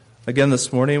Again,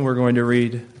 this morning we're going to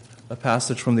read a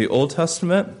passage from the Old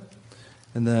Testament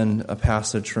and then a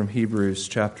passage from Hebrews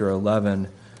chapter 11.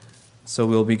 So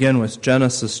we'll begin with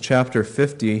Genesis chapter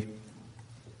 50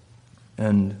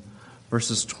 and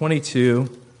verses 22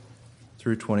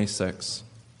 through 26.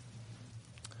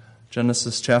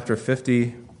 Genesis chapter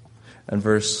 50 and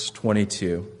verse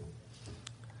 22.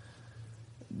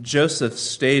 Joseph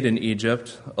stayed in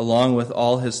Egypt along with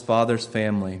all his father's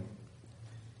family.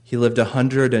 He lived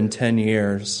 110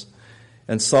 years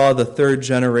and saw the third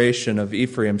generation of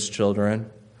Ephraim's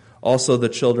children. Also the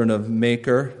children of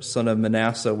Machir, son of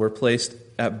Manasseh, were placed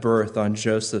at birth on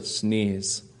Joseph's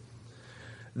knees.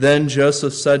 Then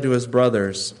Joseph said to his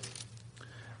brothers,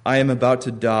 "I am about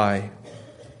to die,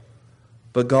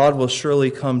 but God will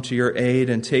surely come to your aid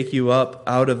and take you up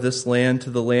out of this land to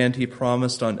the land he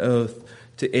promised on oath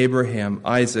to Abraham,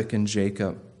 Isaac, and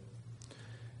Jacob."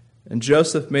 And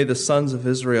Joseph made the sons of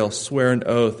Israel swear an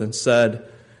oath and said,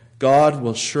 "God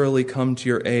will surely come to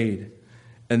your aid,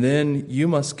 and then you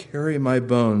must carry my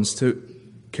bones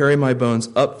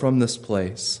up from this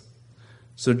place."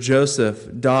 So Joseph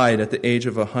died at the age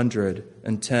of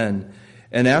 110,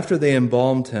 and after they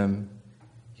embalmed him,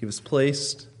 he was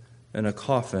placed in a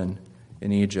coffin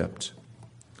in Egypt.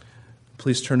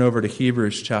 Please turn over to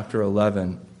Hebrews chapter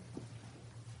 11.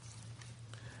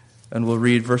 And we'll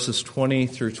read verses 20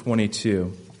 through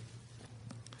 22.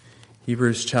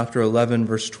 Hebrews chapter 11,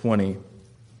 verse 20.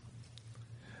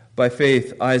 By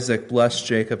faith, Isaac blessed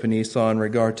Jacob and Esau in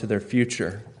regard to their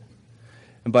future.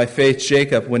 And by faith,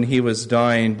 Jacob, when he was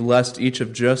dying, blessed each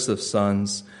of Joseph's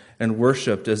sons and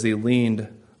worshipped as he leaned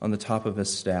on the top of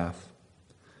his staff.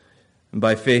 And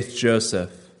by faith,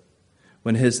 Joseph,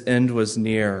 when his end was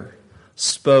near,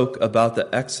 spoke about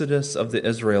the exodus of the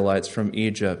Israelites from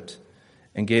Egypt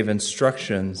and gave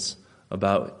instructions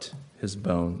about his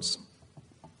bones.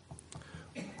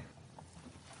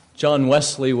 John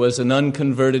Wesley was an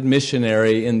unconverted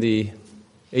missionary in the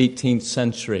 18th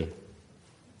century.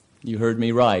 You heard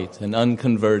me right, an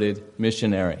unconverted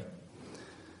missionary.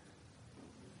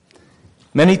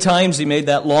 Many times he made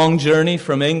that long journey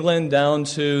from England down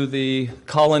to the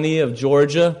colony of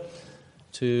Georgia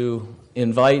to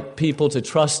invite people to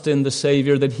trust in the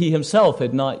Savior that he himself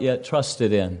had not yet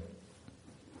trusted in.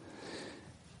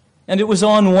 And it was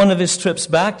on one of his trips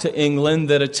back to England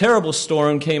that a terrible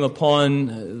storm came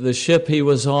upon the ship he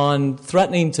was on,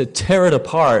 threatening to tear it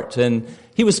apart, and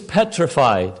he was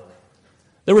petrified.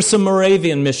 There were some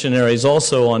Moravian missionaries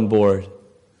also on board.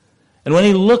 And when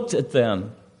he looked at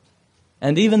them,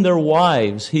 and even their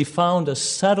wives, he found a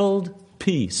settled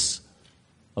peace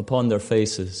upon their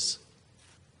faces.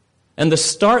 And the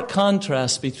stark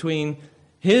contrast between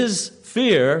his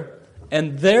fear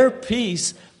and their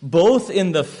peace, both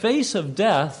in the face of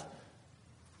death,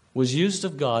 was used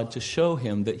of God to show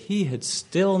him that he had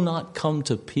still not come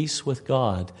to peace with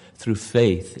God through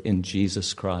faith in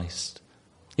Jesus Christ.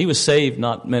 He was saved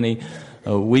not many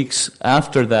weeks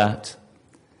after that.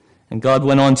 And God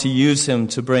went on to use him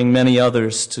to bring many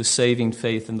others to saving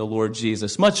faith in the Lord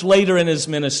Jesus. Much later in his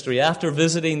ministry, after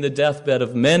visiting the deathbed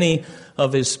of many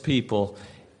of his people,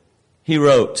 he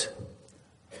wrote,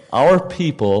 "Our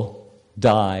people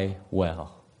die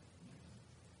well.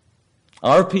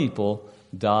 Our people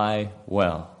die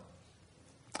well."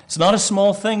 It's not a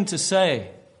small thing to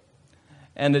say,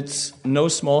 and it's no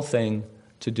small thing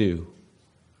to do.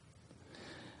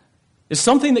 It's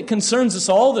something that concerns us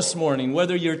all this morning,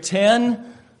 whether you're 10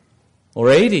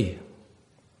 or 80.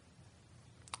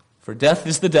 For death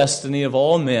is the destiny of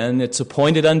all men. It's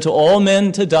appointed unto all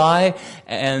men to die,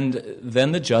 and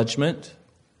then the judgment.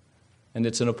 And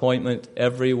it's an appointment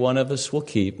every one of us will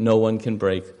keep. No one can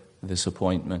break this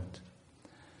appointment.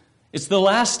 It's the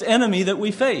last enemy that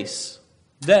we face,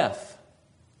 death.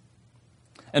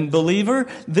 And believer,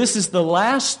 this is the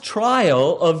last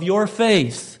trial of your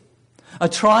faith. A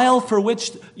trial for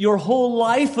which your whole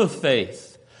life of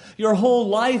faith, your whole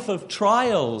life of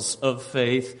trials of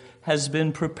faith has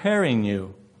been preparing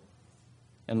you.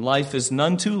 And life is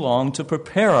none too long to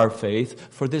prepare our faith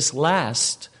for this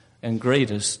last and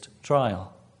greatest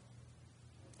trial.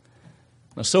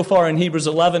 Now, so far in Hebrews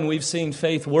 11, we've seen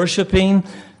faith worshiping,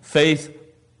 faith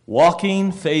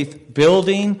walking, faith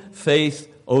building, faith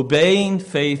obeying,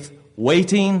 faith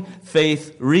waiting,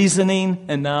 faith reasoning,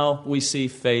 and now we see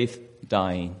faith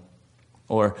dying,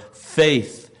 or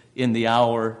faith in the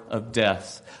hour of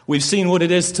death. We've seen what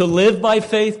it is to live by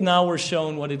faith, now we're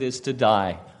shown what it is to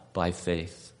die by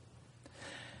faith.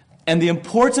 And the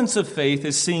importance of faith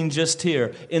is seen just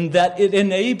here, in that it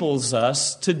enables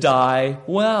us to die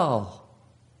well.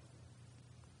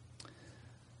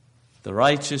 The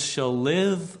righteous shall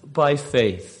live by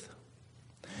faith.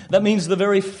 That means the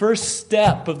very first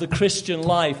step of the Christian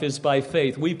life is by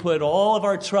faith. We put all of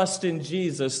our trust in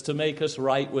Jesus to make us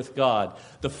right with God.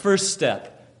 The first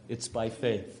step, it's by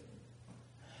faith.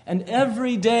 And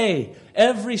every day,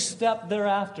 every step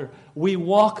thereafter, we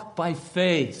walk by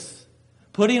faith,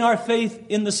 putting our faith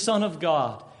in the Son of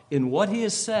God, in what He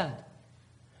has said.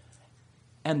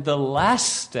 And the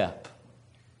last step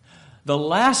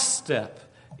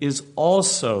is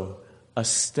also a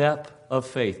step of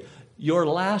faith. Your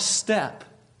last step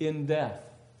in death.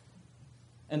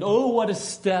 And oh, what a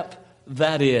step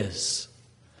that is.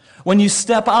 When you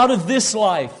step out of this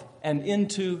life and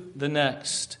into the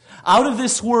next. Out of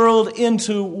this world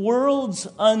into worlds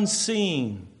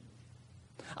unseen.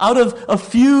 Out of a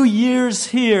few years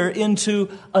here into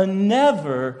a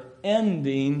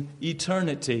never-ending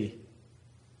eternity.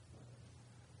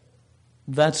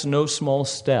 That's no small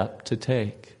step to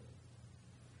take.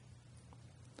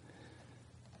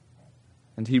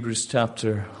 And Hebrews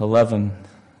chapter 11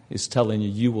 is telling you,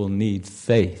 you will need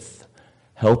faith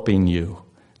helping you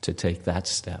to take that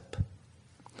step.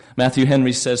 Matthew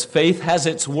Henry says, faith has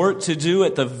its work to do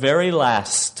at the very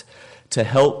last to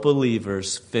help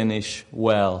believers finish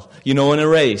well. You know, in a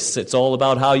race, it's all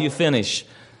about how you finish.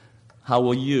 How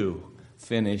will you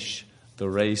finish the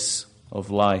race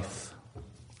of life?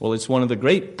 Well, it's one of the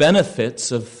great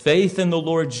benefits of faith in the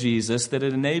Lord Jesus that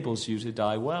it enables you to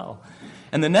die well.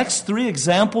 And the next three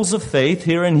examples of faith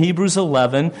here in Hebrews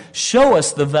 11 show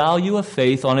us the value of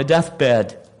faith on a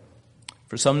deathbed.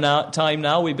 For some time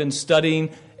now, we've been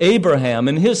studying Abraham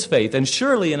and his faith. And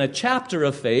surely in a chapter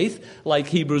of faith, like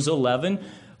Hebrews 11,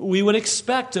 we would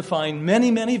expect to find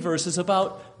many, many verses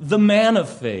about the man of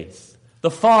faith,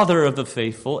 the father of the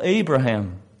faithful,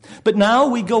 Abraham. But now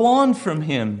we go on from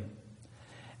him.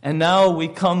 And now we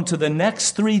come to the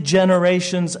next three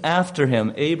generations after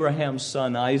him. Abraham's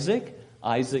son Isaac,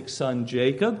 Isaac's son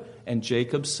Jacob, and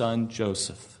Jacob's son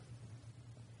Joseph.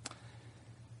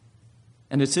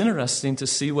 And it's interesting to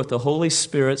see what the Holy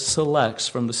Spirit selects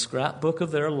from the scrapbook of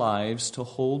their lives to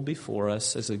hold before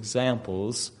us as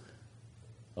examples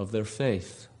of their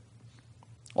faith.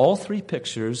 All three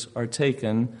pictures are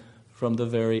taken from the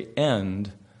very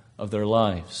end of their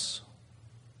lives.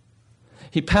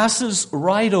 He passes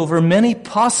right over many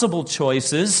possible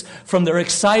choices from their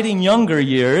exciting younger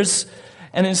years,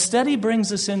 and instead he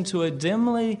brings us into a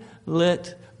dimly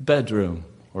lit bedroom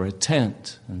or a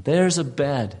tent. And there's a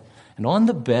bed. And on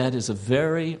the bed is a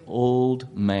very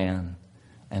old man,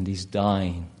 and he's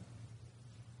dying.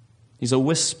 He's a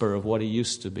whisper of what he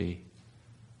used to be.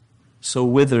 So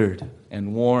withered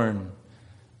and worn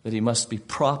that he must be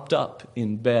propped up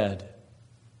in bed.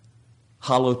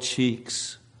 Hollow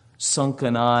cheeks,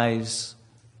 sunken eyes,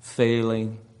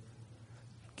 failing,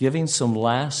 giving some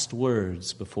last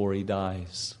words before he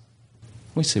dies.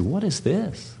 We say, what is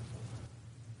this?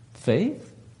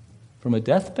 Faith? From a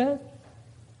deathbed?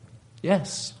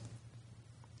 Yes.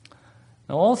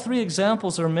 Now, all three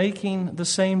examples are making the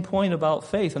same point about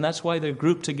faith, and that's why they're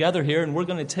grouped together here, and we're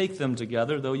going to take them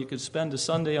together, though you could spend a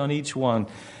Sunday on each one.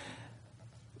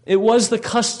 It was the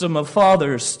custom of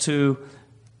fathers to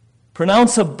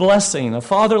pronounce a blessing, a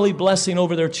fatherly blessing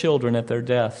over their children at their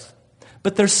death.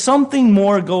 But there's something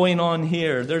more going on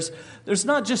here. There's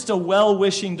not just a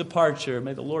well-wishing departure.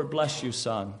 May the Lord bless you,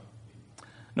 son.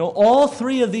 No, all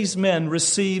three of these men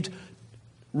received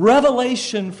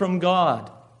revelation from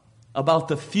God about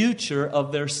the future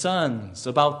of their sons,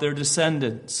 about their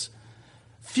descendants.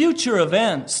 Future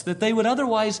events that they would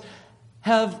otherwise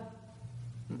have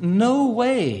no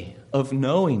way of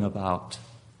knowing about.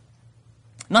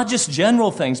 Not just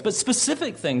general things, but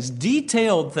specific things,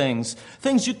 detailed things,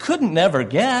 things you couldn't never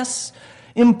guess.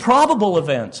 Improbable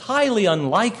events, highly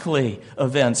unlikely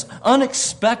events,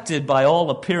 unexpected by all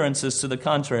appearances to the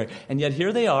contrary. And yet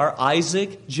here they are,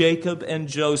 Isaac, Jacob, and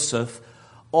Joseph,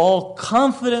 all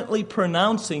confidently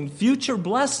pronouncing future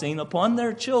blessing upon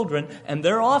their children and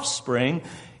their offspring,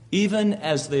 even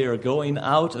as they are going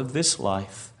out of this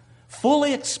life,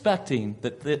 fully expecting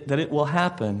that it will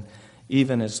happen,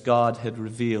 even as God had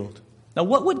revealed. Now,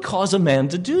 what would cause a man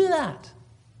to do that?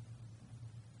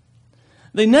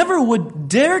 They never would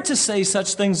dare to say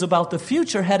such things about the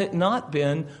future had it not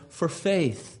been for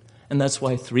faith. And that's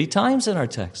why 3 times in our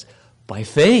text, by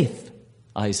faith,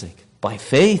 Isaac, by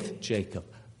faith, Jacob,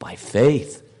 by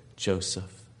faith,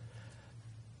 Joseph.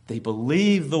 They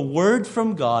believed the word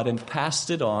from God and passed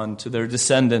it on to their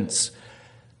descendants.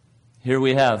 Here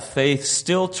we have faith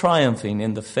still triumphing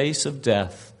in the face of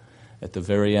death at the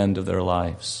very end of their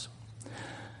lives.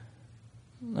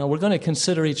 Now, we're going to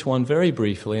consider each one very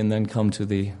briefly and then come to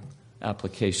the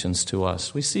applications to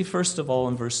us. We see, first of all,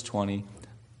 in verse 20,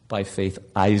 by faith,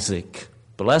 Isaac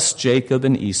blessed Jacob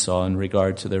and Esau in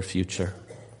regard to their future.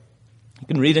 You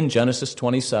can read in Genesis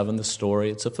 27 the story.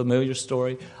 It's a familiar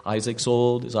story. Isaac's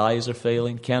old, his eyes are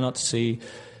failing, cannot see.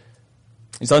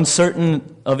 He's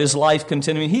uncertain of his life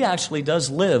continuing. He actually does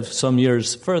live some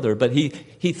years further, but he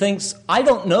thinks, I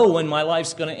don't know when my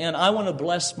life's going to end. I want to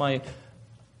bless my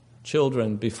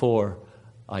children before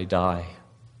I die.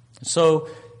 So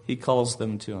he calls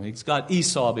them to him. He's got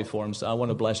Esau before him, so I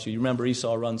want to bless you. You remember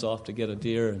Esau runs off to get a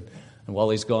deer, and while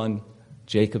he's gone,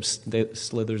 Jacob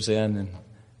slithers in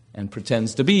and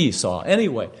pretends to be Esau.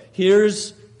 Anyway,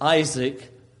 here's Isaac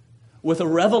with a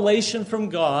revelation from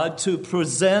God to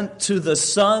present to the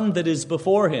son that is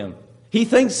before him. He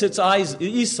thinks it's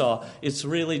Esau, it's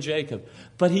really Jacob.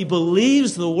 But he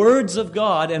believes the words of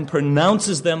God and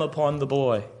pronounces them upon the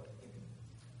boy.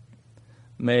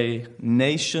 May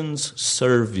nations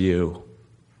serve you,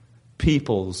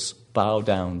 peoples bow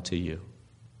down to you.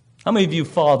 How many of you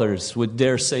fathers would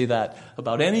dare say that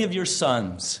about any of your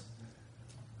sons?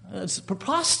 It's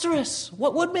preposterous.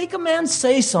 What would make a man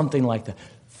say something like that?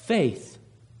 Faith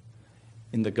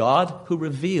in the God who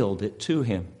revealed it to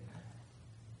him.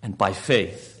 And by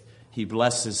faith, he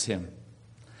blesses him.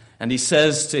 And he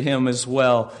says to him as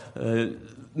well,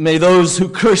 may those who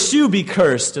curse you be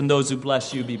cursed, and those who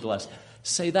bless you be blessed.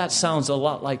 Say, that sounds a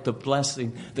lot like the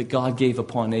blessing that God gave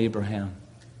upon Abraham.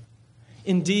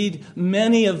 Indeed,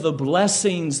 many of the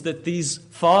blessings that these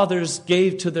fathers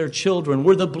gave to their children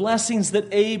were the blessings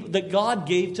that God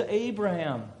gave to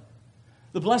Abraham.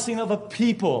 The blessing of a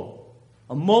people,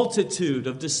 a multitude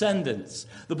of descendants.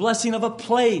 The blessing of a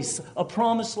place, a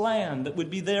promised land that would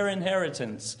be their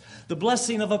inheritance. The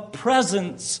blessing of a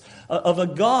presence, of a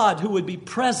God who would be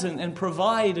present and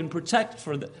provide and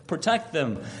protect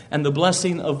them. And the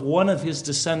blessing of one of his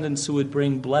descendants who would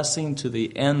bring blessing to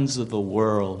the ends of the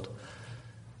world.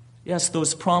 Yes,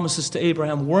 those promises to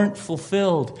Abraham weren't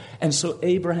fulfilled. And so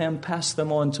Abraham passed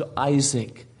them on to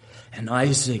Isaac. And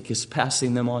Isaac is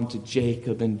passing them on to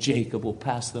Jacob. And Jacob will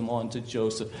pass them on to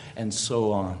Joseph. And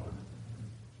so on.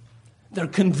 They're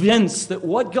convinced that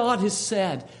what God has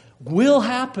said will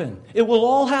happen. It will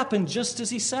all happen just as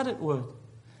he said it would.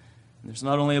 And there's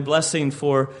not only a blessing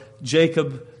for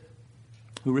Jacob,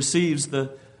 who receives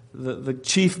the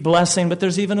chief blessing, but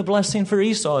there's even a blessing for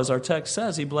Esau, as our text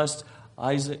says. He blessed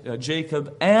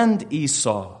Jacob and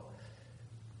Esau.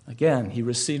 Again, he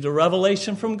received a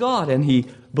revelation from God, and he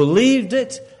believed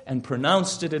it and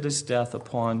pronounced it at his death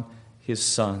upon his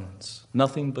sons.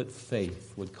 Nothing but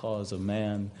faith would cause a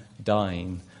man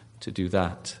dying to do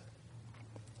that.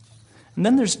 And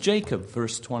then there's Jacob,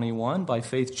 verse 21. By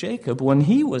faith, Jacob, when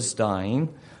he was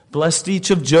dying, blessed each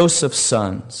of Joseph's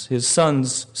sons, his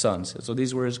sons' sons. So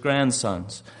these were his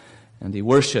grandsons. And he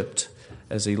worshipped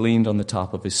as he leaned on the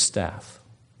top of his staff.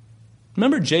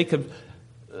 Remember, Jacob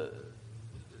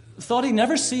thought he'd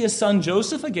never see his son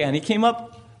Joseph again. He came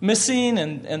up missing,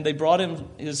 and they brought him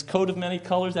his coat of many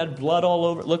colors, had blood all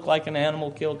over it, looked like an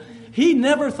animal killed. He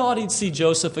never thought he'd see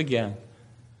Joseph again.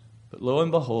 But lo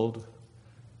and behold,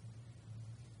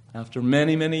 after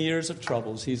many, many years of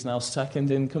troubles, he's now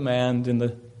second in command in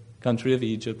the country of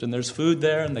Egypt, and there's food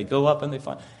there, and they go up and they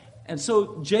find... And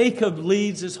so Jacob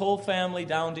leads his whole family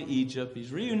down to Egypt.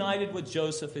 He's reunited with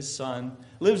Joseph, his son,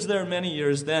 lives there many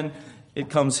years. Then it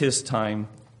comes his time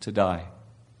to die.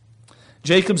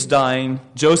 Jacob's dying.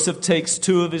 Joseph takes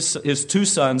two of his two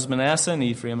sons, Manasseh and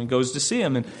Ephraim, and goes to see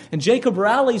him. And Jacob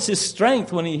rallies his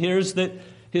strength when he hears that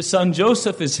his son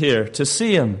Joseph is here to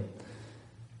see him.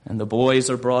 And the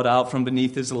boys are brought out from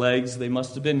beneath his legs. They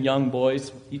must have been young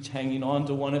boys, each hanging on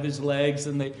to one of his legs.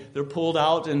 And they're pulled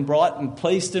out and brought and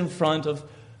placed in front of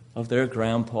their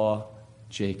grandpa,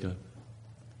 Jacob.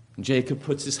 And Jacob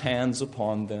puts his hands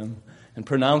upon them and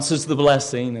pronounces the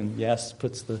blessing. And yes,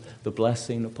 puts the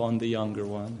blessing upon the younger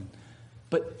one.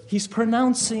 But he's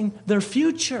pronouncing their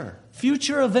future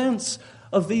events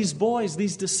of these boys,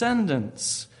 these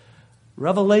descendants.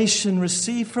 Revelation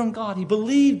received from God. He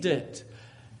believed it.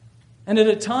 And at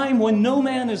a time when no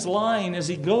man is lying, as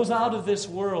he goes out of this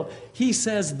world, he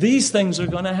says these things are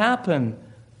going to happen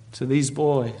to these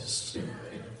boys.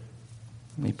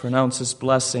 And he pronounces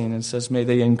blessing and says, may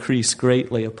they increase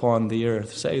greatly upon the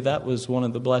earth. Say, that was one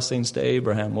of the blessings to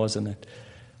Abraham, wasn't it?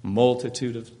 A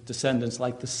multitude of descendants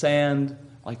like the sand,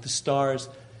 like the stars.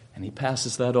 And he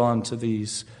passes that on to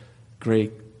these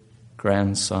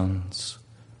great-grandsons.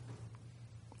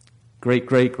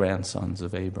 Great-great-grandsons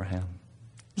of Abraham.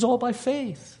 It was all by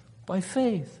faith.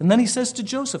 And then he says to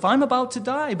Joseph, I'm about to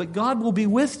die, but God will be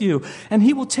with you, and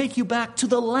he will take you back to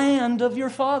the land of your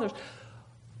fathers,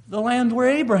 the land where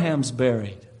Abraham's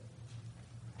buried.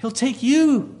 He'll take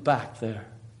you back there.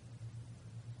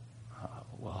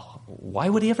 Why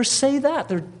would he ever say that?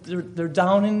 They're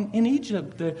down in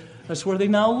Egypt. That's where they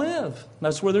now live.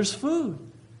 That's where there's food.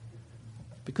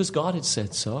 Because God had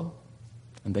said so.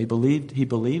 And he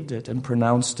believed it and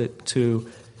pronounced it to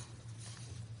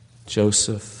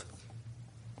Joseph.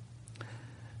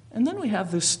 And then we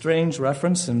have this strange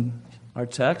reference in our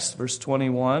text, verse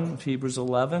 21 of Hebrews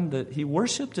 11, that he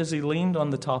worshipped as he leaned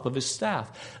on the top of his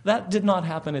staff. That did not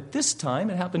happen at this time.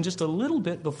 It happened just a little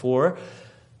bit before.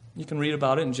 You can read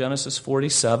about it in Genesis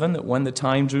 47, that when the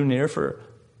time drew near for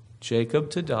Jacob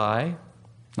to die,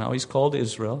 now he's called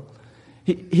Israel,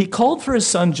 he called for his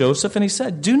son Joseph, and he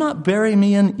said, "Do not bury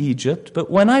me in Egypt,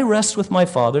 but when I rest with my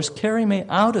fathers, carry me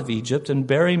out of Egypt and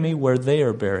bury me where they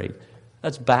are buried."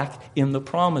 That's back in the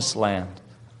promised land,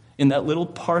 in that little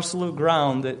parcel of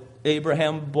ground that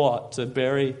Abraham bought to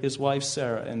bury his wife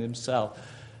Sarah and himself.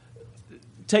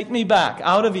 Take me back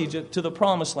out of Egypt to the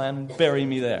promised land and bury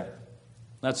me there.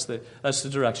 That's the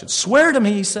direction. Swear to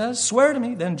me, he says. Swear to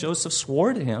me. Then Joseph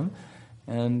swore to him,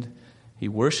 and he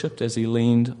worshipped as he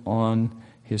leaned on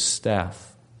his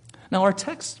staff. Now our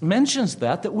text mentions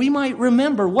that we might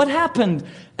remember what happened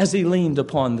as he leaned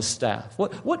upon the staff.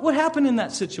 What happened in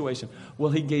that situation?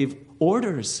 Well, he gave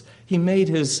orders. He made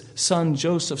his son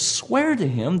Joseph swear to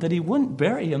him that he wouldn't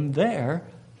bury him there.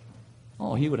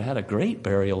 Oh, he would have had a great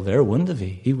burial there, wouldn't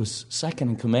he? He was second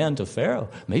in command to Pharaoh.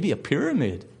 Maybe a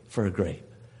pyramid for a grave.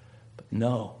 But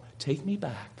no, take me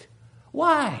back.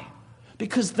 Why?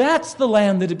 Because that's the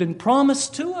land that had been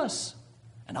promised to us.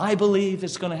 And I believe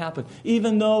it's going to happen.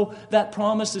 Even though that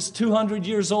promise is 200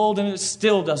 years old and it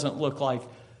still doesn't look like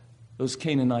those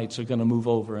Canaanites are going to move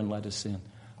over and let us in.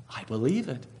 I believe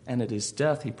it. And at his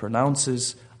death, he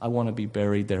pronounces, "I want to be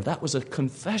buried there." That was a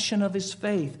confession of his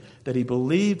faith, that he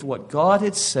believed what God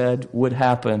had said would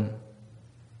happen.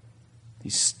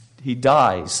 He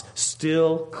dies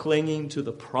still clinging to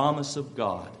the promise of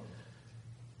God.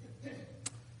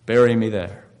 Bury me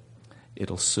there. It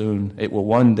will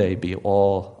one day be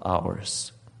all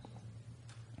ours.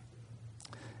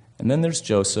 And then there's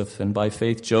Joseph, and by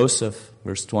faith Joseph,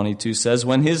 verse 22 says,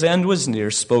 when his end was near,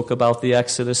 spoke about the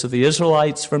exodus of the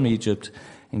Israelites from Egypt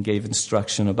and gave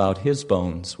instruction about his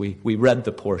bones. We read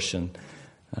the portion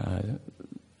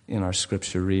in our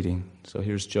scripture reading. So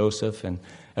here's Joseph, and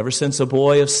ever since a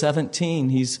boy of 17,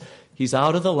 he's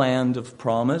out of the land of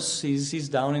promise. He's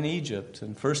down in Egypt,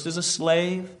 and first as a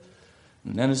slave,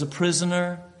 and then as a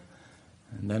prisoner,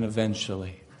 and then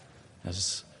eventually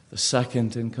as the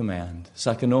second in command,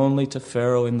 second only to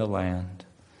Pharaoh in the land.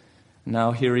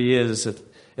 Now here he is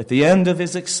at the end of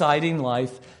his exciting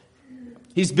life.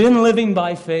 He's been living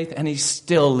by faith, and he's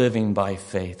still living by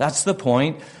faith. That's the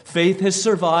point. Faith has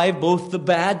survived both the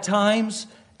bad times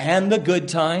and the good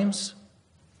times.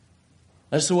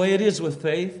 That's the way it is with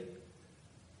faith.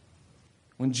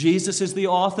 When Jesus is the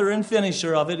author and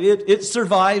finisher of it, it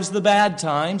survives the bad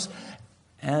times.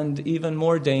 And even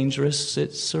more dangerous,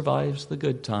 it survives the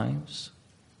good times.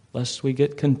 Lest we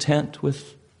get content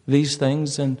with these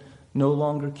things and no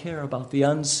longer care about the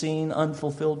unseen,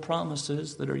 unfulfilled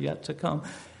promises that are yet to come.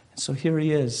 And so here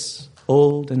he is,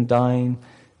 old and dying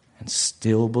and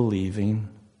still believing.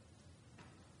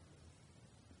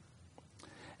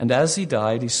 And as he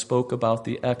died, he spoke about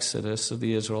the exodus of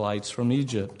the Israelites from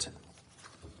Egypt.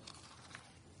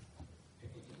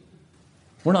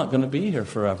 We're not going to be here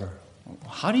forever.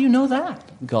 How do you know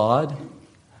that?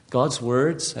 God's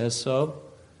word says so.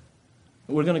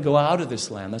 We're going to go out of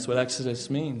this land. That's what Exodus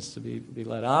means, to be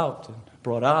let out and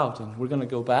brought out. And we're going to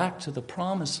go back to the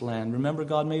promised land. Remember,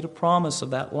 God made a promise of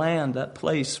that land, that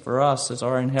place for us as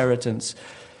our inheritance.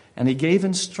 And he gave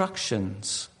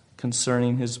instructions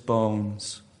concerning his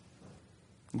bones.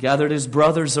 He gathered his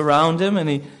brothers around him, and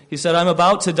he said, I'm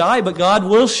about to die, but God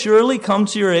will surely come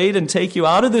to your aid and take you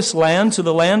out of this land to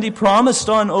the land he promised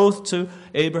on oath to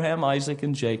Abraham, Isaac,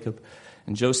 and Jacob.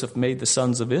 And Joseph made the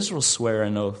sons of Israel swear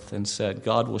an oath and said,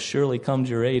 God will surely come to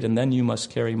your aid, and then you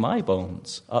must carry my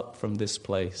bones up from this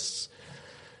place.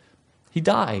 He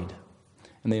died,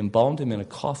 and they embalmed him in a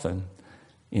coffin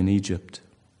in Egypt.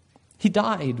 He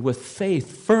died with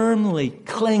faith firmly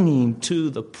clinging to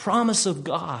the promise of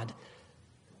God,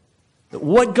 that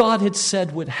what God had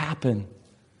said would happen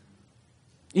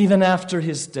even after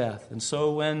his death. And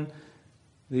so when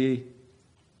the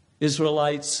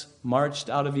Israelites marched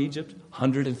out of Egypt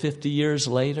 150 years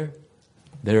later,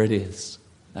 there it is,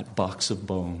 that box of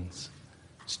bones.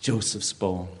 It's Joseph's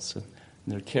bones, and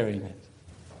they're carrying it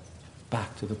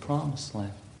back to the promised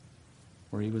land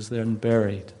where he was then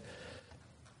buried.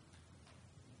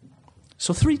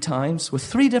 So 3 times, with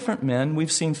 3 different men,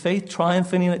 we've seen faith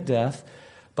triumphing at death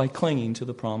by clinging to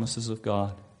the promises of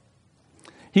God.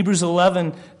 Hebrews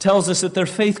 11 tells us that their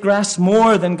faith grasped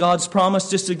more than God's promise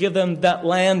just to give them that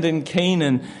land in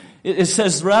Canaan. It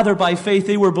says, rather, by faith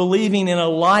they were believing in a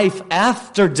life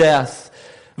after death.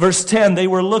 Verse 10, they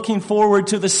were looking forward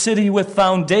to the city with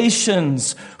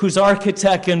foundations, whose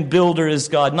architect and builder is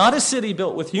God. Not a city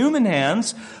built with human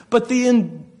hands, but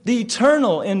the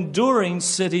eternal, enduring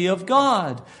city of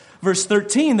God. Verse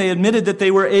 13, they admitted that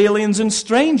they were aliens and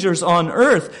strangers on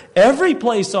earth. Every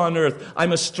place on earth,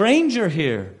 I'm a stranger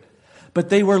here. But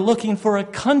they were looking for a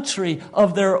country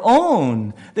of their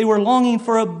own. They were longing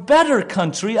for a better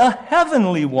country, a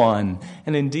heavenly one.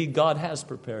 And indeed, God has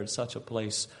prepared such a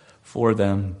place for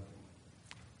them.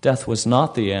 Death was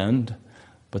not the end,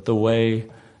 but the way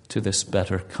to this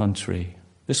better country.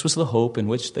 This was the hope in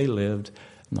which they lived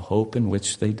and the hope in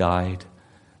which they died.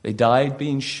 They died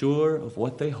being sure of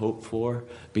what they hoped for,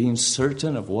 being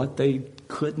certain of what they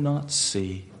could not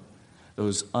see.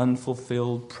 Those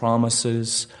unfulfilled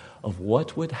promises of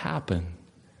what would happen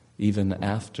even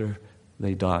after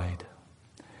they died.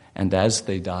 And as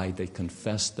they died, they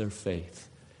confessed their faith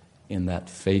in that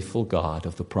faithful God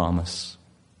of the promise.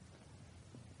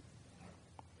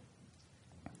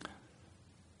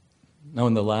 Now,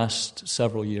 in the last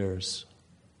several years,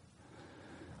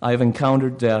 I have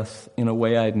encountered death in a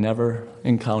way I had never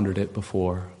encountered it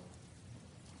before.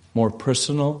 More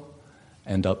personal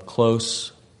and up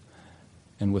close,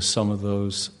 and with some of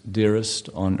those dearest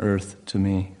on earth to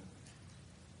me.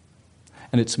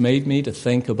 And it's made me to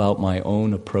think about my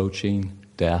own approaching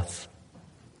death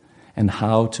and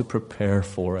how to prepare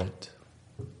for it,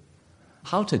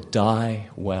 how to die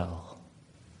well.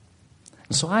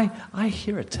 And so I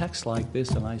hear a text like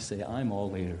this and I say, I'm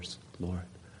all ears, Lord.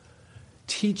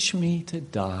 Teach me to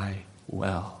die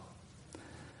well.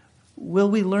 Will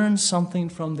we learn something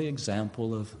from the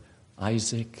example of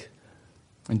Isaac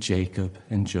and Jacob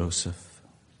and Joseph?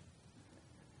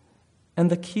 And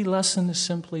the key lesson is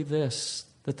simply this,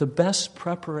 that the best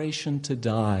preparation to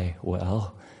die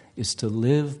well is to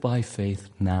live by faith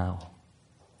now.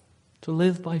 To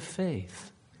live by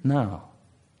faith now.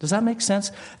 Does that make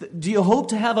sense? Do you hope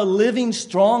to have a living,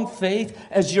 strong faith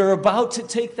as you're about to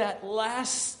take that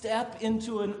last step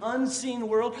into an unseen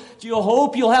world? Do you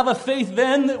hope you'll have a faith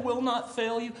then that will not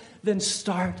fail you? Then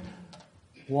start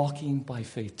walking by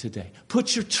faith today.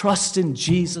 Put your trust in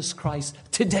Jesus Christ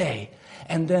today,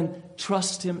 and then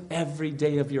trust Him every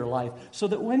day of your life, so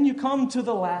that when you come to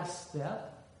the last step,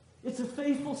 it's a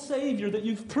faithful Savior that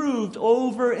you've proved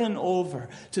over and over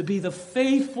to be the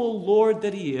faithful Lord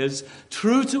that He is,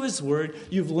 true to His word.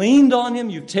 You've leaned on Him,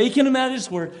 you've taken Him at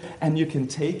His word, and you can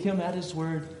take Him at His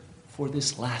word for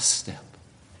this last step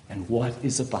and what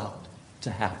is about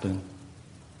to happen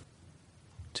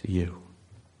to you.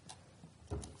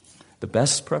 The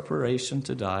best preparation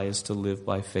to die is to live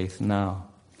by faith now.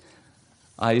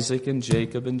 Isaac and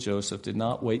Jacob and Joseph did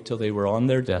not wait till they were on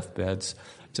their deathbeds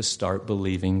to start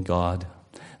believing God.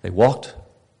 They walked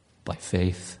by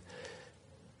faith.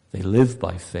 They lived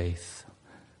by faith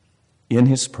in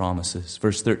His promises.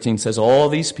 Verse 13 says, all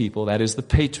these people, that is the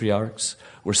patriarchs,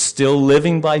 were still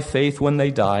living by faith when they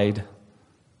died.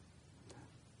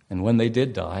 And when they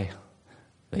did die,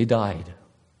 they died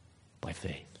by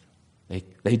faith.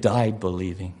 They died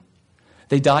believing.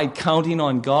 They died counting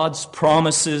on God's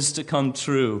promises to come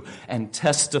true and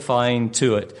testifying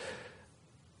to it.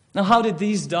 Now, how did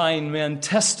these dying men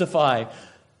testify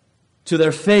to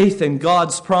their faith in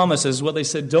God's promises? Well, they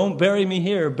said, don't bury me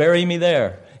here, bury me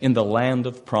there in the land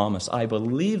of promise. I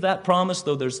believe that promise,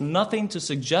 though there's nothing to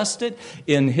suggest it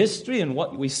in history and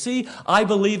what we see. I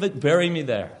believe it, bury me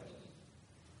there.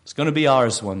 It's going to be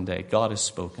ours one day. God has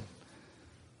spoken.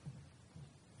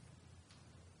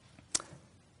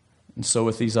 And so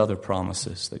with these other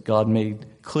promises that God made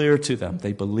clear to them,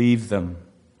 they believed them.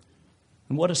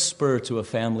 And what a spur to a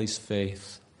family's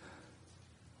faith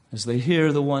as they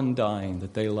hear the one dying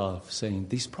that they love saying,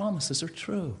 these promises are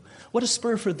true. What a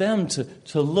spur for them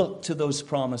to look to those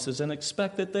promises and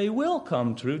expect that they will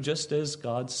come true just as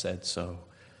God said so.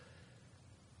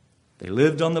 They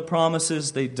lived on the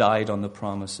promises, they died on the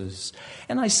promises.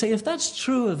 And I say, if that's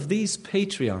true of these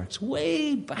patriarchs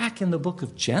way back in the book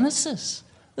of Genesis,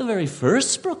 the very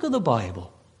first book of the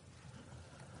Bible,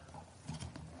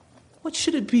 what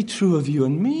should it be true of you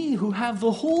and me who have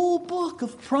the whole book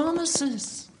of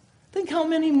promises? Think how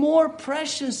many more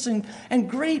precious and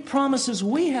great promises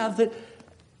we have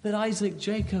that Isaac,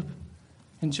 Jacob,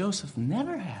 and Joseph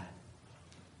never had.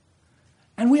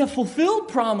 And we have fulfilled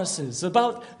promises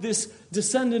about this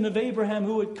descendant of Abraham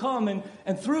who would come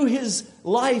and through his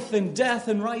life and death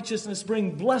and righteousness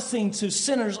bring blessing to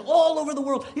sinners all over the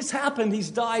world. It's happened. He's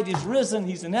died. He's risen.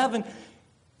 He's in heaven.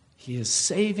 He is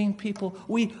saving people.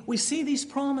 We see these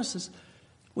promises.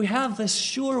 We have this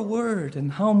sure word,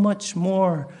 and how much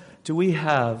more do we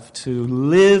have to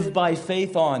live by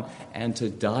faith on and to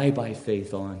die by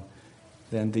faith on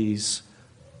than these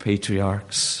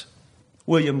patriarchs?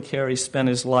 William Carey spent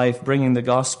his life bringing the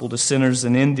gospel to sinners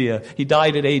in India. He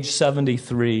died at age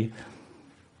 73.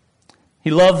 He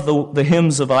loved the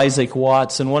hymns of Isaac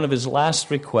Watts, and one of his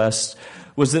last requests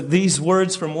was that these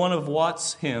words from one of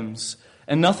Watts' hymns,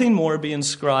 and nothing more, be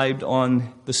inscribed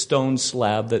on the stone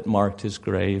slab that marked his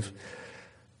grave.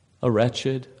 A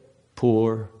wretched,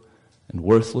 poor, and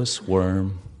worthless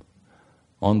worm,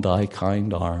 on thy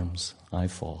kind arms I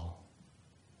fall.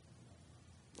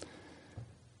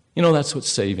 You know, that's what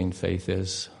saving faith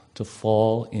is, to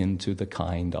fall into the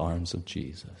kind arms of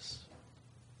Jesus.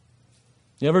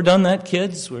 You ever done that,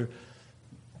 kids? Where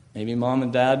maybe mom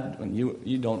and dad, when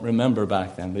you don't remember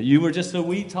back then, but you were just a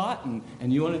wee tot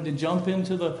and you wanted to jump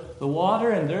into the water,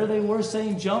 and there they were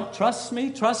saying, jump, trust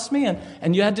me,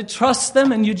 and you had to trust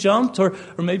them and you jumped. Or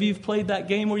maybe you've played that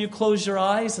game where you close your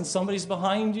eyes and somebody's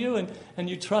behind you and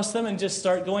you trust them and just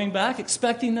start going back,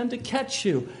 expecting them to catch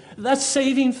you. That's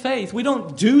saving faith. We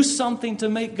don't do something to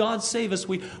make God save us.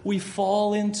 We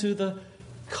fall into the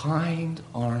kind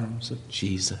arms of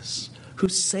Jesus, who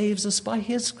saves us by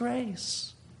His grace.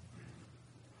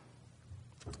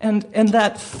 And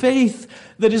that faith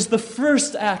that is the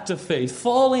first act of faith,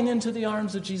 falling into the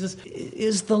arms of Jesus,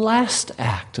 is the last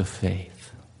act of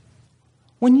faith.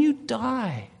 When you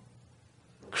die,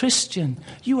 Christian,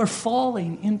 you are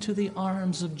falling into the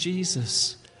arms of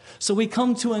Jesus. So we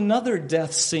come to another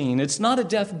death scene. It's not a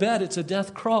deathbed, it's a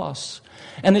death cross.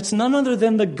 And it's none other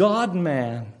than the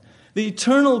God-man, the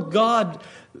eternal God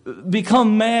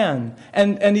become man.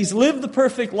 And He's lived the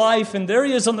perfect life, and there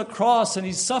He is on the cross, and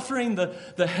He's suffering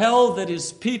the hell that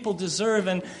His people deserve.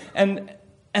 And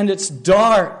it's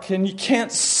dark, and you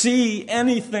can't see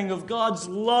anything of God's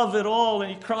love at all.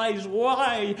 And He cries,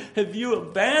 why have you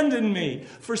abandoned me,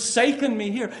 forsaken me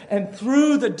here? And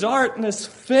through the darkness,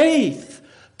 faith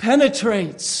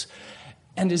penetrates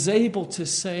and is able to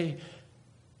say,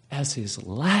 as His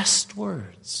last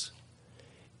words,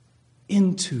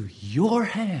 into your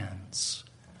hands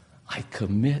I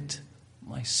commit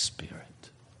my spirit.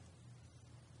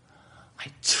 I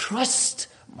trust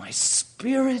my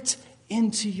spirit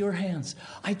into your hands.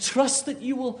 I trust that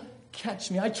you will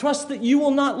catch me. I trust that you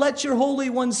will not let your Holy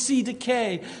One see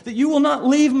decay, that you will not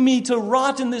leave me to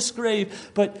rot in this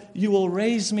grave, but you will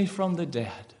raise me from the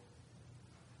dead.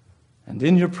 And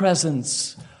in your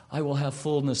presence I will have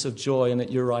fullness of joy, and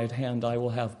at your right hand I will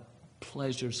have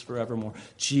pleasures forevermore.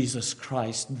 Jesus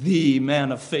Christ, the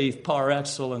man of faith par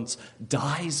excellence,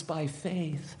 dies by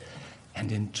faith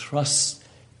and entrusts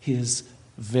His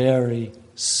very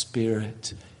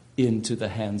spirit into the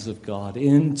hands of God.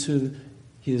 Into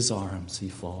His arms He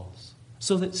falls.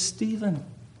 So that Stephen,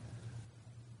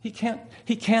 he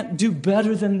can't do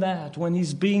better than that when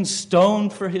he's being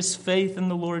stoned for his faith in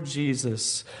the Lord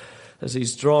Jesus. As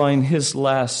he's drawing his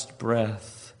last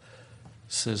breath,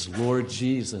 says, Lord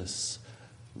Jesus,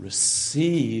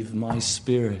 receive my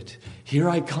spirit. Here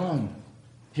I come,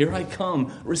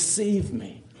 receive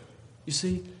me. You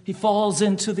see, he falls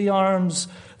into the arms,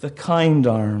 the kind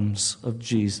arms of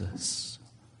Jesus.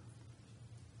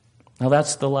 Now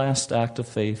that's the last act of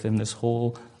faith in this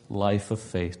whole life of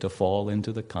faith, to fall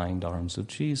into the kind arms of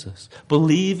Jesus.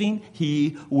 Believing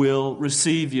He will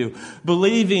receive you.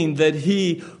 Believing that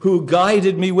He who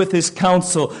guided me with His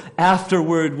counsel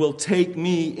afterward will take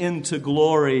me into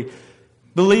glory.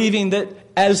 Believing that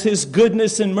as His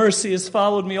goodness and mercy has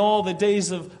followed me all the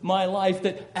days of my life,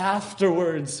 that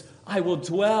afterwards I will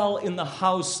dwell in the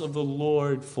house of the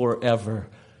Lord forever.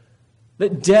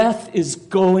 That death is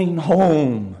going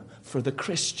home for the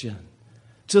Christian.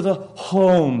 To the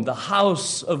home, the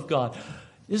house of God.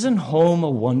 Isn't home a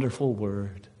wonderful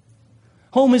word?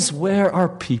 Home is where our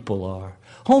people are.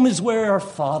 Home is where our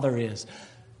Father is.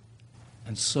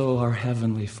 And so our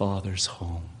Heavenly Father's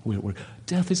home.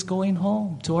 Death is going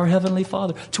home to our Heavenly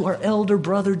Father, to our elder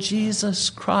brother Jesus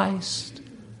Christ,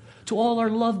 to all our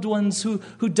loved ones who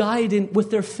died with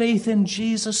their faith in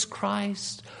Jesus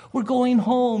Christ. We're going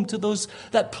home to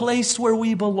that place where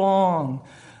we belong.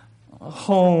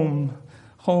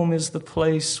 Home is the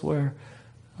place where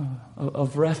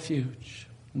of refuge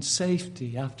and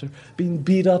safety. After being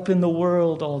beat up in the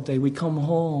world all day, we come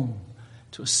home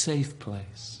to a safe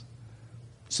place.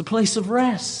 It's a place of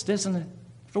rest, isn't it?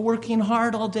 After working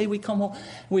hard all day, we come home,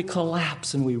 we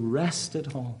collapse, and we rest at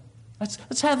home.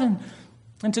 That's heaven.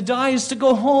 And to die is to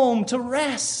go home, to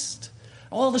rest.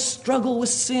 All the struggle with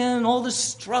sin, all the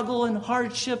struggle and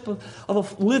hardship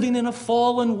of living in a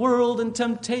fallen world and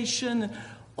temptation,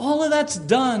 all of that's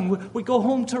done. We go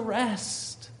home to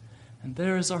rest. And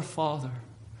there is our Father.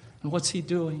 And what's He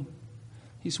doing?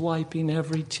 He's wiping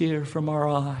every tear from our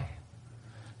eye.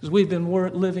 Because we've been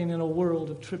living in a world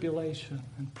of tribulation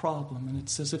and problem. And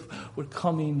it's as if we're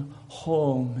coming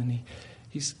home. And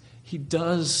He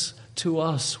does to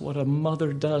us what a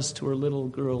mother does to her little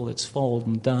girl that's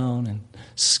fallen down and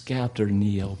scabbed her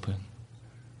knee open.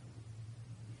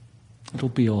 It'll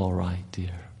be all right,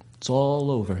 dear. It's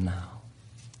all over now.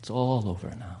 It's all over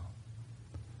now.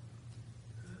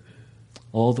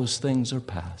 All those things are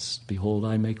past. Behold,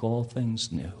 I make all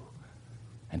things new.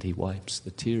 And He wipes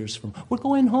the tears from... We're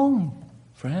going home,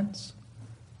 friends.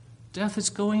 Death is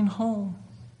going home.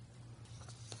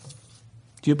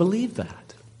 Do you believe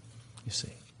that? You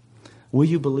see. Will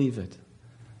you believe it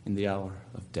in the hour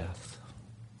of death?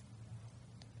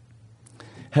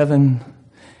 Heaven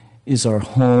is our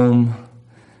home,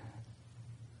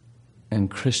 and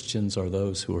Christians are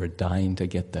those who are dying to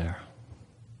get there.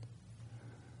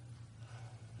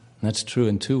 And that's true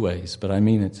in two ways, but I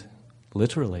mean it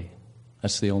literally.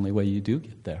 That's the only way you do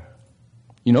get there.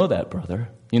 You know that, brother.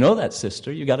 You know that,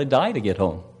 sister. You got to die to get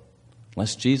home,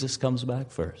 unless Jesus comes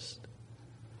back first.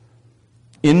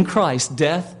 In Christ,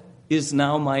 death is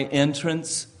now my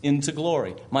entrance into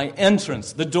glory. My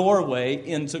entrance, the doorway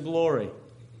into glory.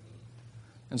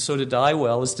 And so to die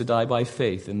well is to die by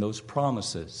faith in those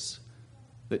promises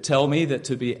that tell me that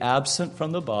to be absent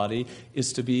from the body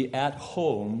is to be at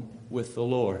home with the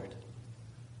Lord.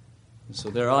 And so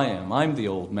there I am. I'm the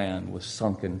old man with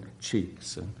sunken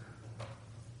cheeks and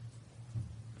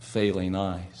failing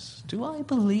eyes. Do I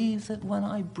believe that when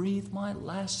I breathe my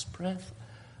last breath,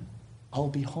 I'll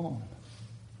be home?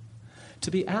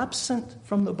 To be absent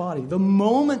from the body. The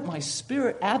moment my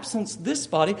spirit absents this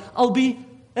body, I'll be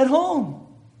at home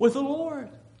with the Lord.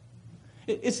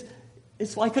 It's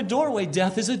like a doorway.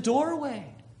 Death is a doorway.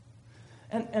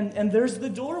 And there's the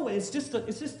doorway. It's just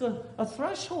a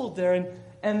threshold there.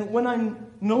 And when I'm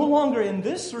no longer in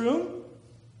this room,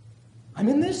 I'm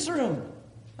in this room.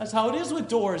 That's how it is with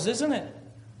doors, isn't it?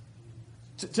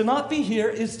 To not be here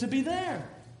is to be there.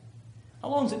 How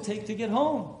long does it take to get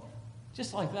home?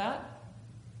 Just like that.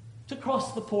 To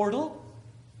cross the portal,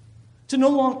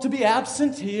 to be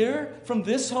absent here from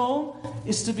this home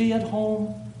is to be at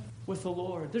home with the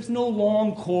Lord. There's no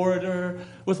long corridor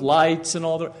with lights and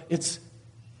all that. It's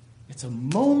a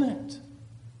moment.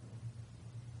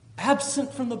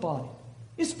 Absent from the body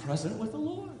is present with the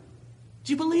Lord.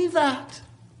 Do you believe that?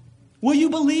 Will you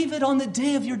believe it on the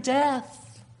day of your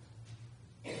death?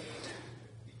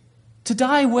 To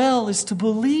die well is to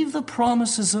believe the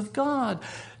promises of God.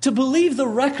 To believe the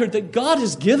record that God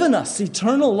has given us,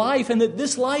 eternal life, and that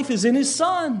this life is in His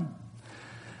Son.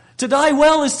 To die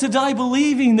well is to die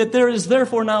believing that there is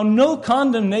therefore now no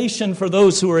condemnation for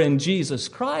those who are in Jesus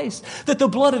Christ. That the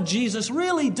blood of Jesus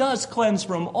really does cleanse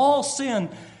from all sin.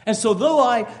 And so though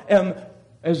I am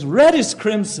as red as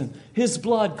crimson, His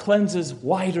blood cleanses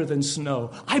whiter than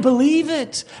snow. I believe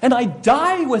it. And I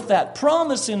die with that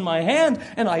promise in my hand.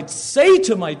 And I say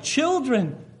to my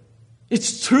children,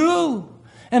 it's true.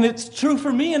 And it's true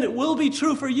for me, and it will be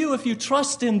true for you if you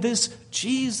trust in this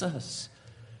Jesus.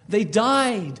 They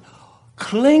died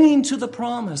clinging to the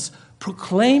promise,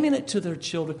 proclaiming it to their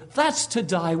children. That's to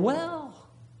die well.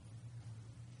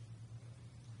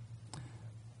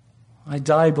 I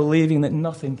die believing that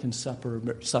nothing can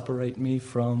separate me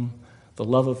from the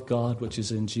love of God which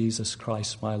is in Jesus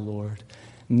Christ my Lord.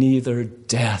 Neither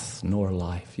death nor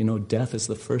life. You know, death is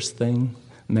the first thing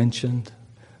mentioned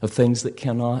of things that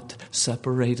cannot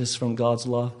separate us from God's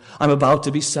love. I'm about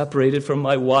to be separated from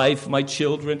my wife, my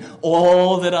children,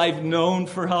 all that I've known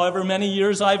for however many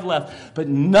years I've left. But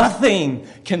nothing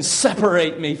can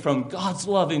separate me from God's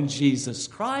love in Jesus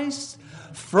Christ.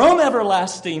 From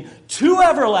everlasting to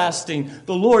everlasting,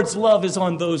 the Lord's love is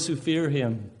on those who fear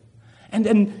Him. And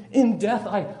in death,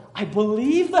 I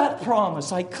believe that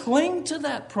promise. I cling to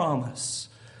that promise.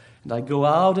 And I go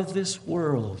out of this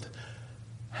world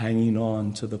hanging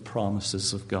on to the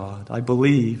promises of God. I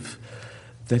believe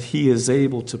that He is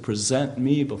able to present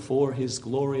me before His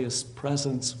glorious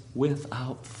presence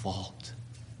without fault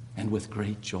and with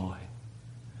great joy.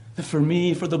 That for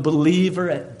me, for the believer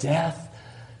at death,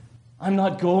 I'm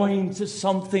not going to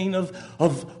something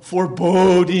of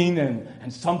foreboding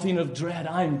and something of dread.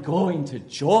 I'm going to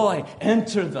joy.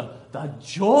 Enter the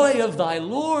joy of thy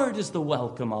Lord is the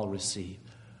welcome I'll receive.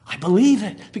 I believe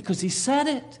it because He said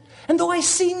it. And though I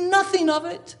see nothing of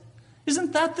it,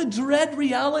 Isn't that the dread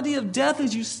reality of death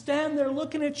as you stand there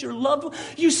looking at your loved one?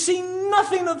 You see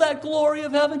nothing of that glory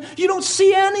of heaven. You don't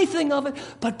see anything of it.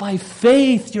 But by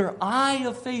faith, your eye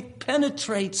of faith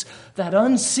penetrates that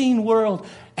unseen world,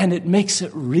 and it makes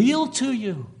it real to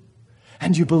you.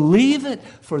 And you believe it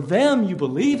for them. You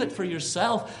believe it for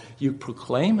yourself. You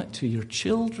proclaim it to your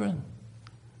children.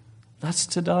 That's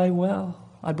to die well.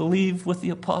 I believe with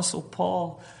the Apostle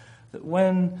Paul that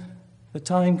when the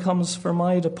time comes for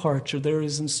my departure, there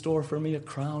is in store for me a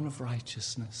crown of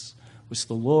righteousness, which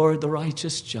the Lord, the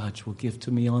righteous judge, will give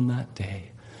to me on that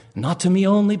day. Not to me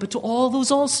only, but to all those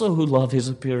also who love his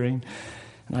appearing.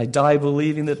 And I die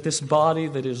believing that this body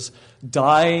that is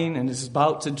dying and is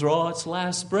about to draw its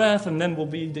last breath and then will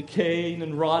be decaying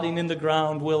and rotting in the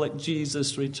ground will at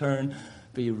Jesus' return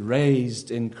be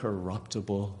raised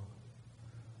incorruptible,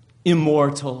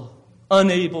 immortal,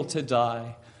 unable to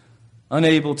die,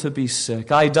 unable to be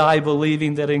sick. I die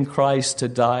believing that in Christ to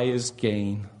die is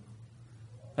gain.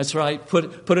 That's right.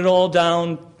 Put it all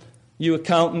down, you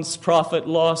accountants, profit,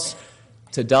 loss.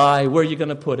 To die, where are you going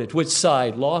to put it? Which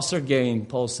side? Loss or gain?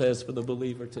 Paul says for the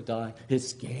believer to die.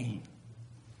 It's gain.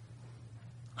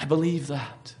 I believe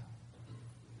that.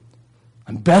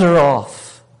 I'm better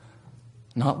off,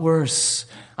 not worse.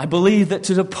 I believe that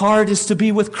to depart is to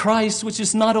be with Christ, which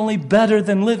is not only better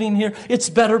than living here, it's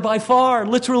better by far,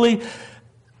 literally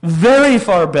very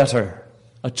far better,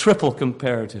 a triple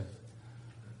comparative.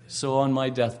 So on my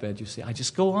deathbed, you see, I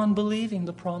just go on believing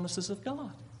the promises of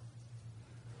God.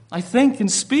 I think and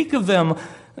speak of them.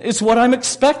 It's what I'm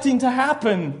expecting to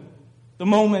happen the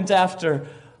moment after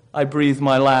I breathe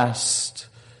my last.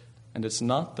 And it's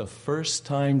not the first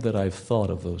time that I've thought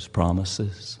of those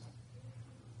promises.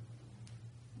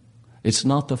 It's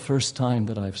not the first time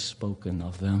that I've spoken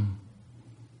of them.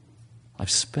 I've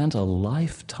spent a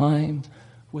lifetime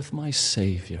with my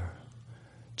Savior,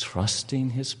 trusting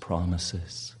his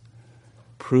promises,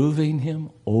 proving him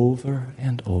over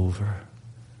and over.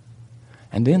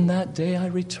 And in that day I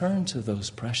return to those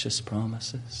precious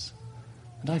promises.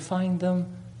 And I find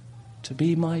them to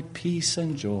be my peace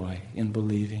and joy in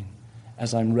believing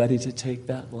as I'm ready to take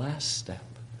that last step,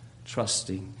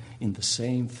 trusting in the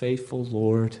same faithful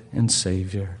Lord and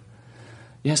Savior.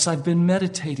 Yes, I've been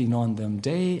meditating on them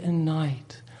day and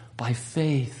night by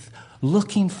faith,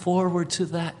 looking forward to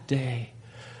that day.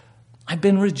 I've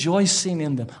been rejoicing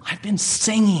in them. I've been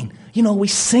singing. You know, we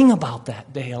sing about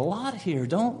that day a lot here,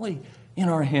 don't we? In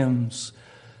our hymns.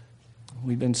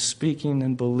 We've been speaking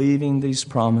and believing these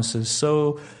promises.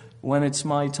 So when it's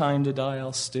my time to die,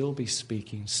 I'll still be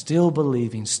speaking, still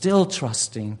believing, still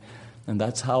trusting. And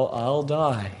that's how I'll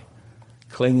die,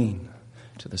 clinging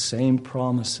to the same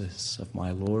promises of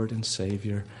my Lord and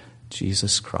Savior,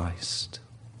 Jesus Christ.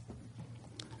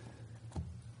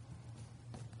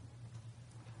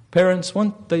 Parents,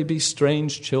 won't they be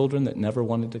strange children that never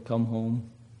wanted to come home?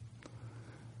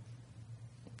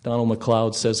 Donald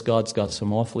MacLeod says God's got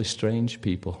some awfully strange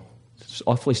people,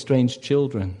 awfully strange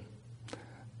children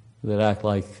that act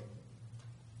like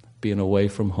being away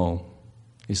from home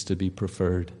is to be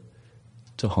preferred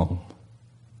to home.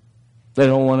 They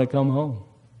don't want to come home.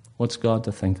 What's God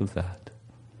to think of that?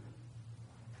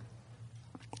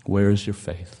 Where is your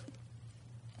faith?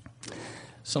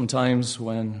 Sometimes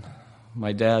when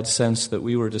my dad sensed that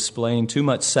we were displaying too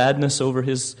much sadness over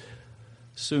his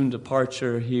soon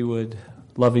departure, he would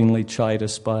lovingly chide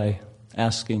us by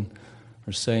asking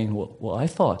or saying, well, I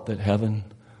thought that heaven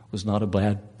was not a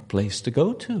bad place to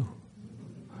go to.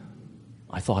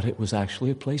 I thought it was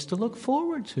actually a place to look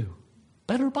forward to.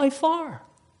 Better by far.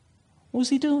 What was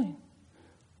he doing?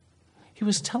 He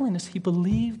was telling us he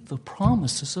believed the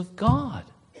promises of God.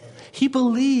 He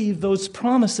believed those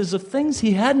promises of things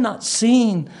he had not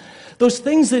seen, those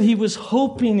things that he was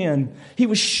hoping in, he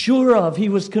was sure of, he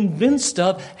was convinced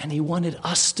of, and he wanted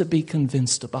us to be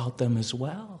convinced about them as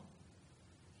well.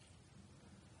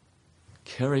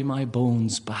 Carry my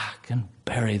bones back and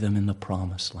bury them in the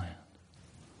promised land.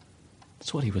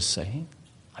 That's what he was saying.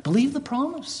 I believe the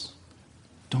promise.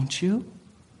 Don't you?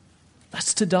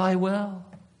 That's to die well.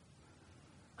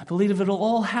 I believe it'll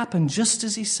all happen just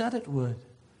as he said it would.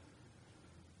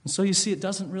 And so you see, it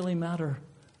doesn't really matter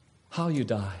how you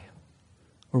die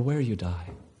or where you die.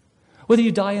 Whether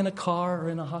you die in a car or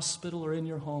in a hospital or in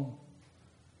your home.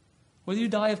 Whether you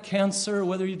die of cancer or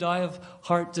whether you die of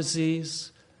heart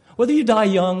disease. Whether you die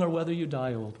young or whether you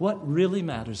die old. What really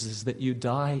matters is that you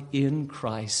die in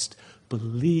Christ,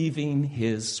 believing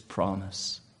his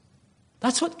promise.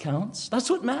 That's what counts.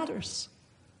 That's what matters.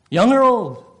 Young or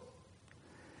old.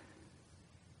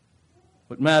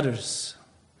 What matters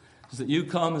is that you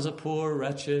come as a poor,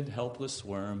 wretched, helpless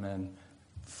worm and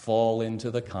fall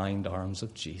into the kind arms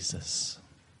of Jesus.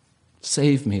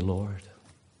 Save me, Lord.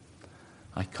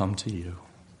 I come to you.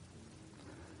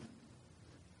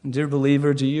 Dear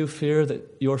believer, do you fear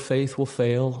that your faith will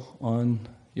fail on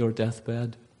your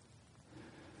deathbed?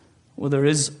 Well, there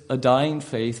is a dying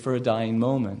faith for a dying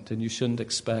moment, and you shouldn't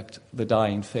expect the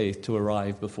dying faith to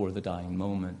arrive before the dying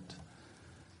moment.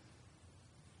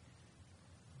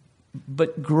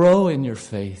 But grow in your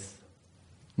faith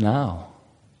now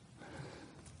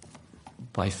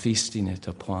by feasting it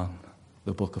upon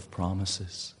the book of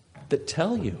promises that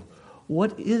tell you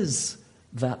what is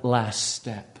that last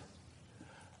step.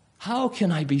 How can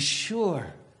I be sure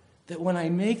that when I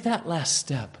make that last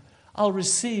step, I'll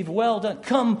receive, well done,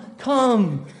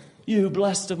 come, you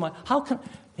blessed of mine. How can,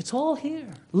 it's all here.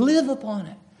 Live upon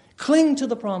it. Cling to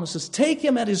the promises. Take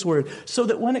him at his word so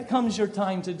that when it comes your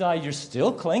time to die, you're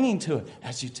still clinging to it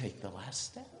as you take the last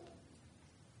step.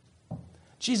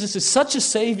 Jesus is such a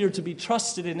Savior to be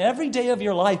trusted in every day of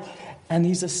your life, and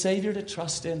he's a Savior to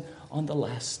trust in on the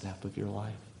last step of your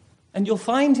life. And you'll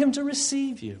find him to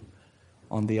receive you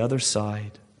on the other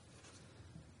side.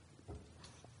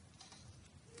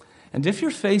 And if your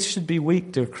faith should be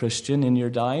weak, dear Christian, in your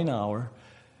dying hour,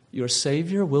 your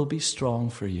Savior will be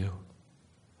strong for you.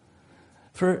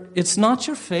 For it's not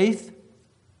your faith,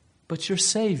 but your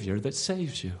Savior that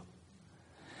saves you.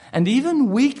 And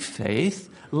even weak faith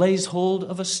lays hold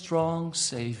of a strong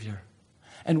Savior.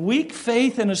 And weak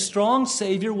faith in a strong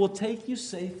Savior will take you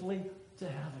safely to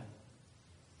heaven.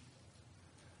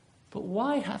 But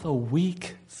why have a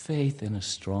weak faith in a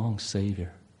strong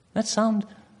Savior? That sounds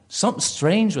something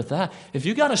strange with that. If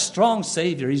you got a strong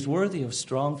Savior, he's worthy of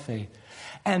strong faith.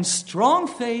 And strong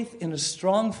faith in a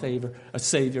strong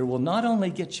Savior will not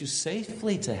only get you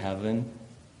safely to heaven,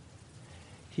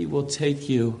 he will take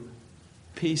you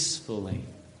peacefully,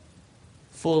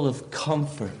 full of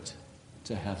comfort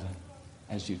to heaven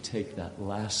as you take that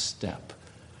last step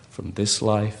from this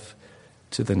life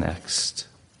to the next.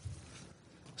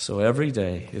 So every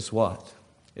day is what?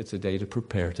 It's a day to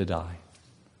prepare to die.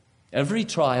 Every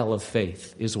trial of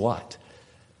faith is what?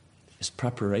 Is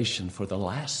preparation for the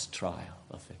last trial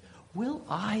of faith. Will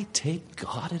I take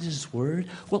God at his word?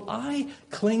 Will I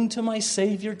cling to my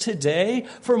Savior today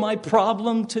for my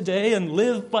problem today and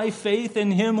live by faith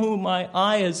in him whom my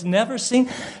eye has never seen,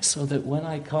 so that when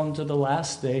I come to the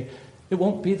last day, it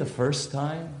won't be the first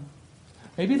time,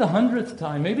 maybe the 100th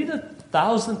time, maybe the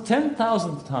 1,000th,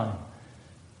 10,000th time.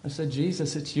 I said,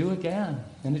 Jesus, it's you again,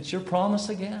 and it's your promise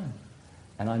again,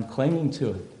 and I'm clinging to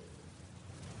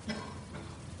it.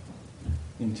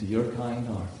 Into your kind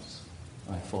arms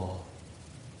I fall.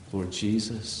 Lord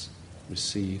Jesus,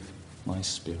 receive my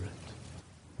spirit.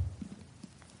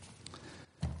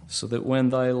 So that when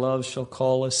thy love shall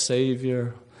call us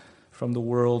Savior from the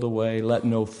world away, let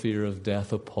no fear of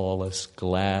death appall us,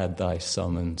 glad thy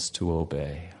summons to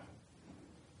obey.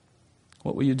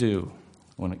 What will you do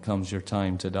when it comes your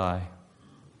time to die?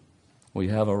 Will you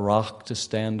have a rock to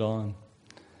stand on?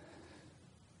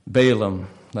 Balaam,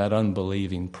 that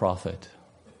unbelieving prophet,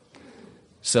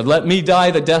 said, let me die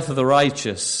the death of the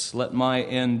righteous. Let my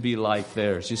end be like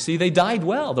theirs. You see, they died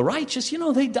well. The righteous,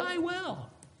 they die well.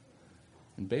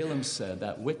 And Balaam said,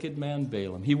 that wicked man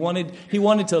Balaam, he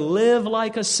wanted to live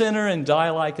like a sinner and die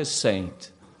like a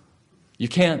saint. You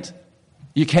can't.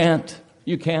 You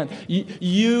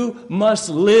must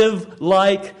live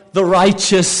like the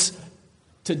righteous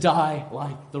to die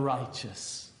like the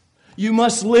righteous. You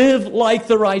must live like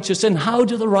the righteous. And how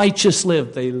do the righteous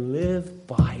live? They live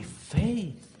by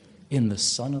faith in the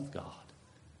Son of God.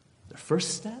 Their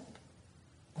first step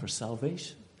for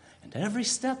salvation, and every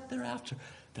step thereafter,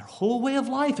 their whole way of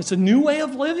life. It's a new way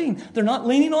of living. They're not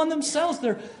leaning on themselves.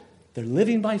 They're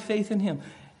living by faith in him.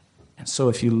 And so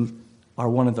if you are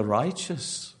one of the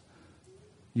righteous,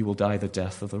 you will die the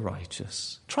death of the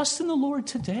righteous. Trust in the Lord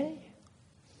today.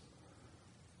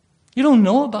 You don't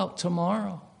know about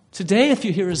tomorrow. Today, if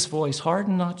you hear his voice,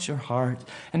 harden not your heart.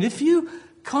 And if you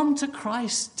come to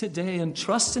Christ today and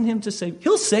trust in him to save,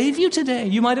 he'll save you today.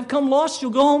 You might have come lost,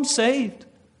 you'll go home saved.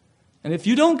 And if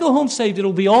you don't go home saved,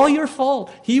 it'll be all your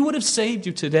fault. He would have saved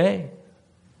you today.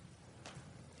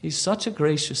 He's such a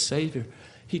gracious Savior.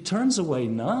 He turns away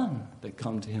none that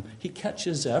come to him. He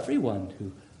catches everyone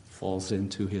who falls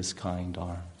into his kind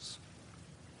arms.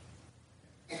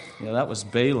 That was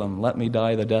Balaam. Let me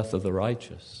die the death of the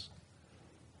righteous.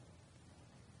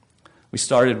 We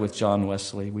started with John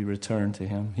Wesley. We returned to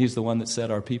him. He's the one that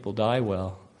said our people die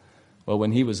well. Well,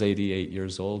 when he was 88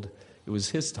 years old, it was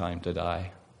his time to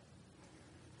die.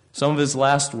 Some of his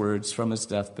last words from his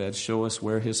deathbed show us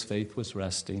where his faith was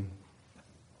resting.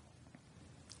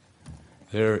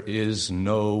 There is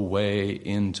no way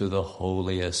into the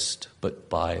holiest but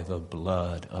by the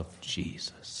blood of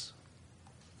Jesus.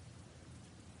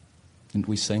 Didn't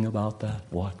we sing about that?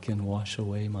 What can wash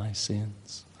away my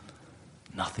sins?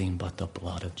 Nothing but the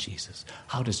blood of Jesus.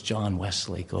 How does John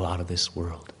Wesley go out of this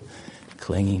world?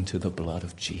 Clinging to the blood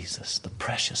of Jesus, the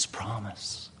precious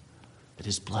promise that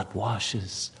his blood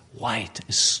washes white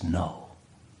as snow.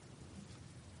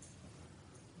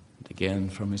 And again,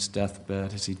 from his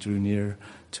deathbed, as he drew near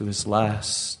to his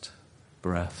last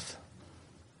breath,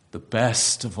 the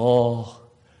best of all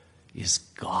is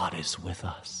God is with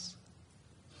us.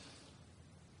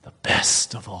 The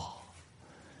best of all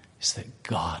is that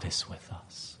God is with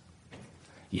us.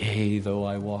 Yea, though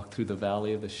I walk through the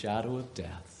valley of the shadow of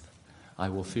death, I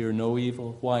will fear no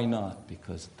evil. Why not?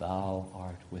 Because thou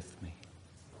art with me.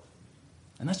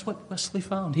 And that's what Wesley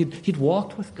found. He'd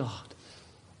walked with God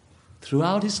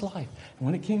throughout his life. And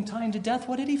when it came time to death,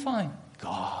 what did he find?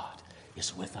 God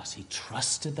is with us. He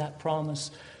trusted that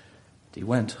promise. He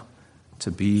went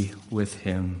to be with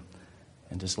him.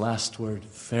 And his last word,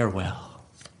 farewell.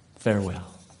 Farewell.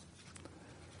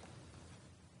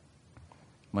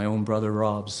 My own brother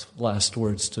Rob's last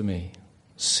words to me,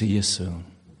 see you soon.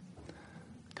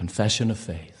 Confession of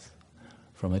faith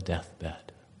from a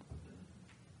deathbed.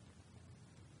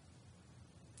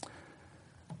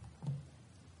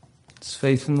 It's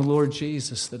faith in the Lord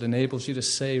Jesus that enables you to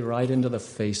say right into the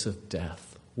face of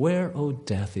death, where, O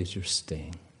death, is your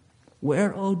sting?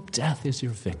 Where, O death, is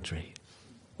your victory?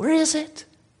 Where is it?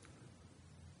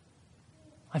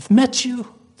 I've met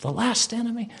you, the last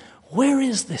enemy. Where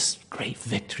is this great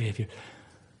victory of yours?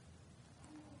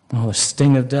 Oh, the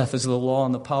sting of death is the law,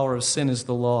 and the power of sin is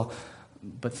the law.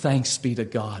 But thanks be to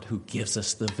God who gives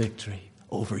us the victory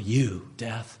over you,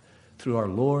 death, through our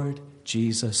Lord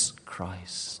Jesus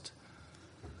Christ.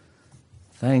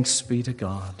 Thanks be to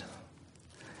God.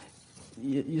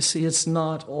 You see, it's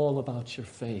not all about your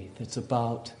faith. It's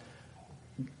about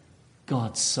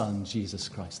God's Son, Jesus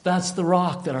Christ. That's the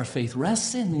rock that our faith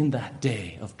rests in that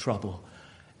day of trouble.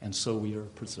 And so we are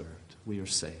preserved. We are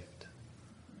saved.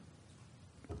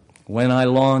 When I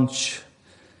launch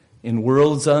in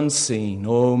worlds unseen,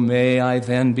 oh, may I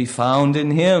then be found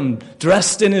in him,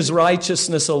 dressed in his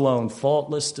righteousness alone,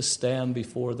 faultless to stand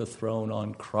before the throne.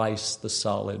 On Christ, the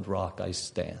solid rock, I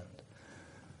stand.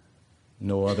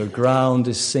 No other ground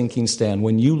is sinking sand.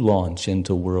 When you launch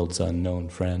into worlds unknown,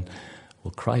 friend,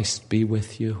 will Christ be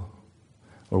with you?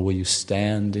 Or will you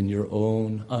stand in your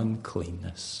own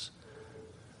uncleanness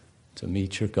to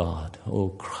meet your God? Oh,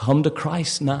 come to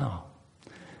Christ now.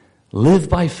 Live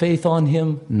by faith on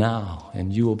him now,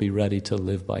 and you will be ready to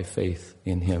live by faith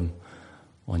in him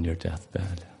on your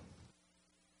deathbed.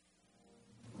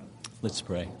 Let's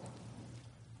pray.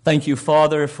 Thank you,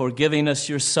 Father, for giving us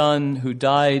your Son who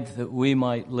died that we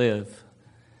might live.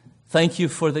 Thank you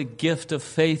for the gift of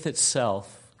faith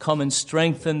itself. Come and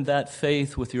strengthen that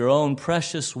faith with your own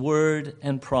precious word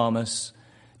and promise.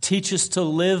 Teach us to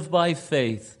live by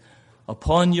faith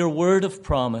upon your word of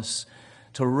promise,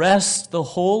 to rest the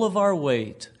whole of our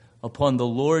weight upon the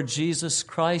Lord Jesus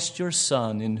Christ, your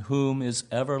Son, in whom is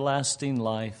everlasting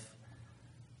life.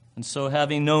 And so,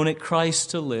 having known it Christ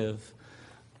to live,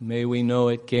 may we know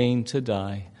it gain to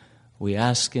die. We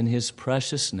ask in his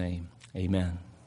precious name. Amen.